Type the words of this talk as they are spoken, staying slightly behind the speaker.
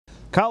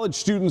College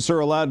students are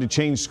allowed to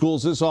change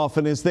schools as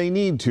often as they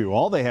need to.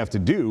 All they have to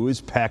do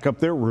is pack up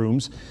their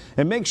rooms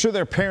and make sure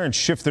their parents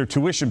shift their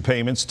tuition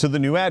payments to the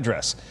new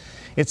address.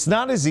 It's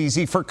not as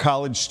easy for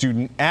college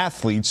student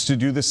athletes to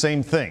do the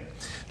same thing.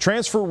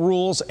 Transfer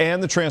rules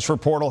and the transfer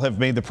portal have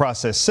made the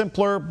process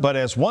simpler, but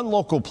as one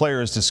local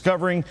player is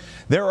discovering,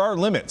 there are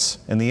limits,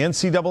 and the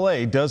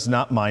NCAA does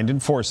not mind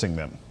enforcing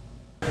them.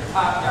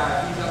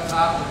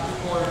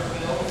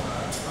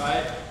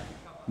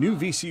 New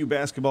VCU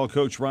basketball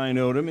coach Ryan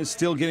Odom is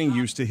still getting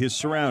used to his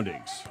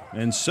surroundings,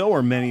 and so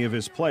are many of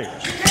his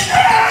players.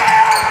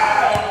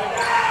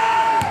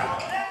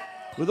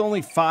 With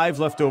only 5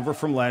 left over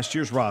from last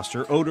year's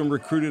roster, Odom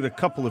recruited a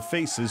couple of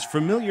faces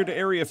familiar to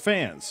area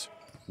fans.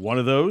 One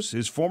of those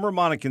is former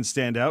Monacan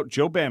standout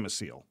Joe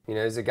Bamisile. You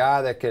know, he's a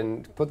guy that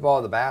can put the ball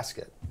in the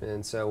basket,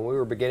 and so when we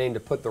were beginning to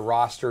put the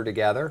roster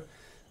together,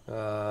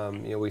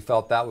 we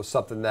felt that was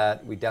something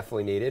that we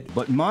definitely needed.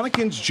 But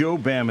Monacan's Joe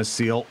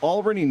Bamisile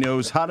already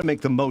knows how to make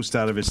the most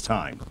out of his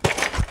time.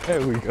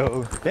 There we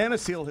go.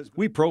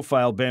 We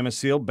profiled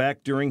Bamisile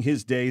back during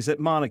his days at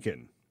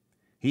Monacan.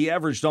 He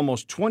averaged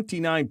almost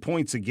 29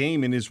 points a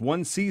game in his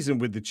one season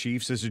with the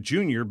Chiefs as a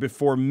junior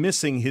before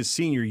missing his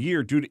senior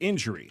year due to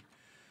injury.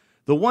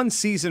 The one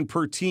season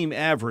per team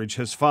average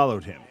has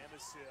followed him.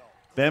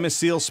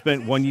 Bamisile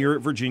spent 1 year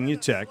at Virginia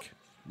Tech,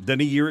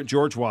 then a year at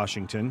George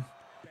Washington,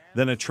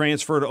 then a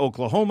transfer to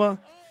Oklahoma,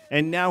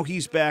 and now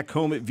he's back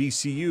home at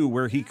VCU,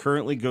 where he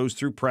currently goes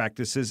through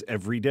practices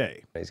every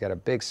day. He's got a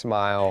big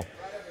smile.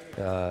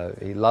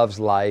 He loves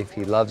life.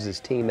 He loves his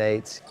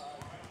teammates.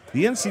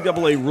 The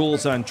NCAA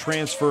rules on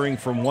transferring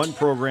from one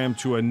program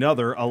to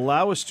another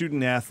allow a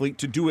student athlete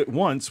to do it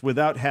once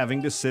without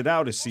having to sit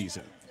out a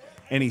season.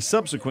 Any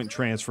subsequent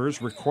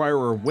transfers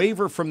require a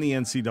waiver from the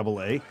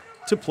NCAA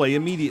to play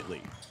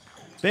immediately.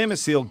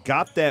 Bamisile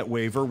got that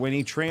waiver when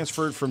he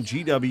transferred from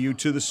GW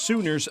to the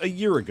Sooners a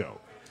year ago,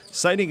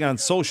 citing on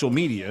social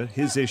media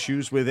his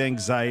issues with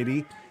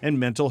anxiety and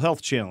mental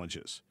health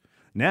challenges.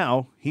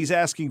 Now he's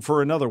asking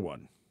for another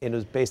one. It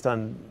was based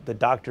on the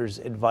doctor's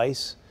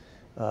advice,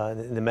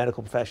 the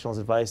medical professional's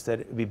advice, that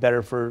it would be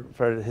better for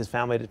his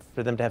family,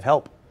 for them to have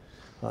help.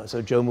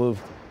 So Joe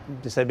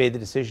made the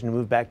decision to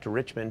move back to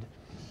Richmond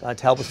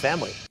to help his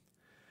family.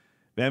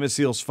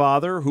 Bamisile's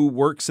father, who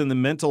works in the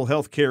mental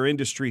health care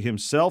industry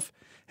himself,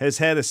 has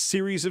had a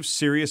series of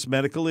serious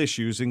medical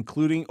issues,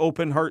 including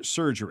open heart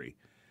surgery.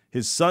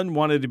 His son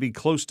wanted to be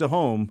close to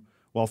home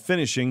while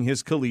finishing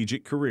his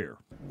collegiate career.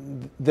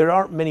 There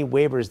aren't many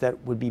waivers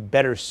that would be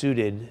better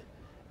suited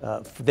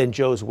than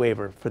Joe's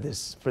waiver for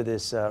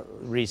this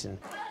reason.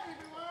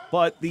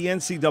 But the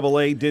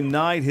NCAA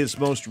denied his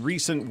most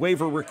recent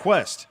waiver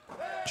request.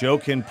 Joe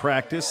can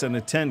practice and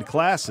attend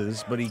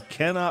classes, but he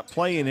cannot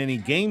play in any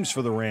games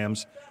for the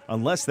Rams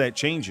unless that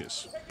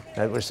changes.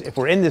 If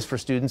we're in this for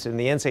students, and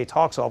the NCAA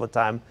talks all the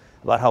time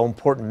about how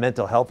important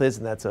mental health is,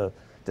 and that's a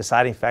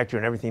deciding factor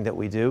in everything that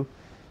we do,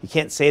 you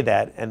can't say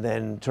that and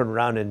then turn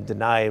around and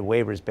deny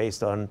waivers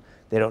based on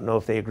they don't know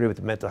if they agree with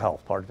the mental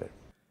health part of it.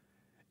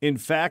 In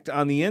fact,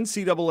 on the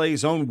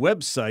NCAA's own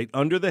website,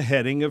 under the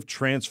heading of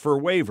transfer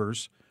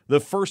waivers,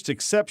 the first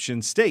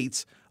exception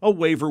states a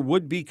waiver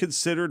would be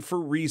considered for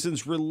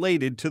reasons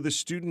related to the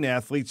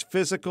student-athlete's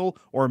physical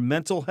or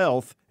mental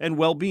health and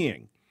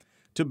well-being.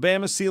 To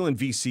Bamisile and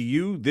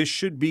VCU, this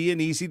should be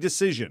an easy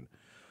decision.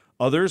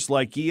 Others,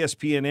 like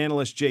ESPN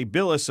analyst Jay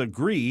Billis,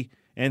 agree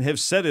and have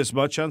said as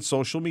much on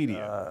social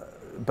media.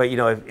 But,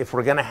 if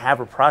we're going to have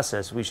a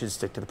process, we should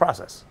stick to the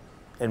process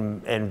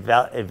and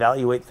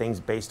evaluate things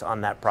based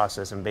on that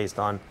process and based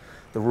on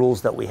the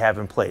rules that we have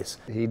in place.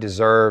 He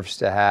deserves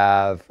to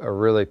have a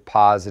really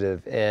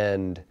positive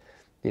end,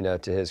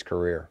 to his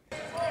career.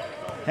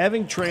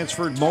 Having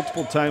transferred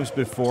multiple times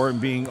before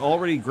and being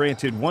already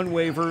granted one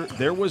waiver,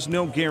 there was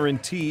no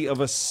guarantee of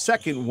a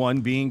second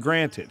one being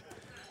granted.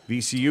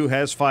 VCU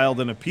has filed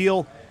an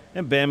appeal,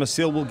 and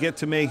Bamisile will get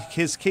to make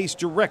his case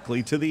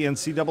directly to the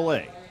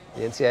NCAA.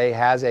 The NCAA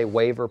has a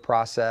waiver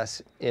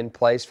process in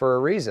place for a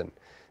reason,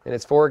 and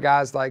it's for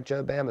guys like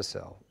Joe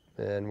Bamisile,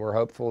 and we're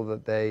hopeful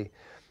that they,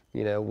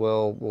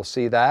 will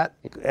see that.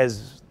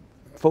 As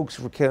folks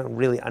can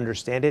really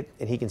understand it,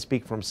 and he can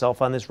speak for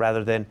himself on this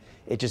rather than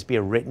it just be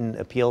a written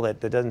appeal that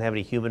doesn't have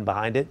any human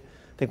behind it.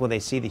 I think when they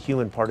see the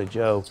human part of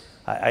Joe,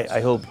 I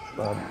hope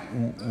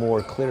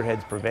more clear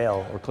heads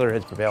prevail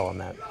on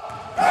that.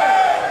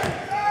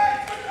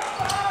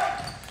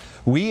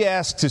 We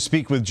asked to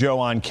speak with Joe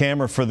on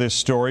camera for this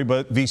story,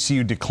 but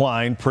VCU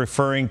declined,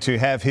 preferring to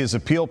have his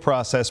appeal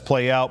process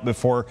play out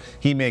before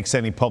he makes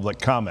any public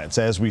comments.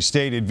 As we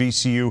stated,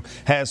 VCU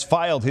has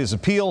filed his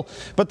appeal,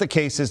 but the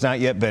case has not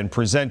yet been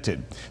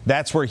presented.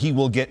 That's where he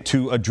will get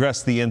to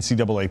address the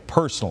NCAA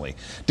personally.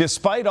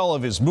 Despite all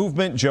of his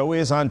movement, Joe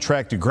is on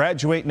track to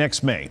graduate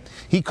next May.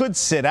 He could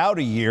sit out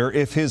a year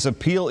if his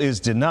appeal is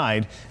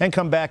denied and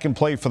come back and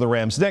play for the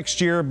Rams next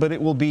year, but it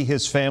will be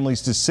his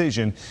family's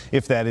decision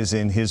if that is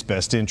in his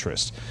best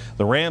interest.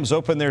 The Rams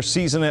open their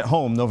season at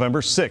home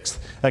November 6th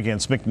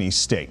against McNeese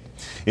State.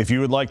 If you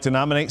would like to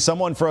nominate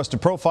someone for us to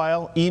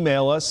profile,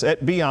 email us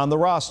at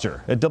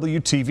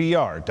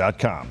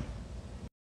beyondtheroster@WTVR.com.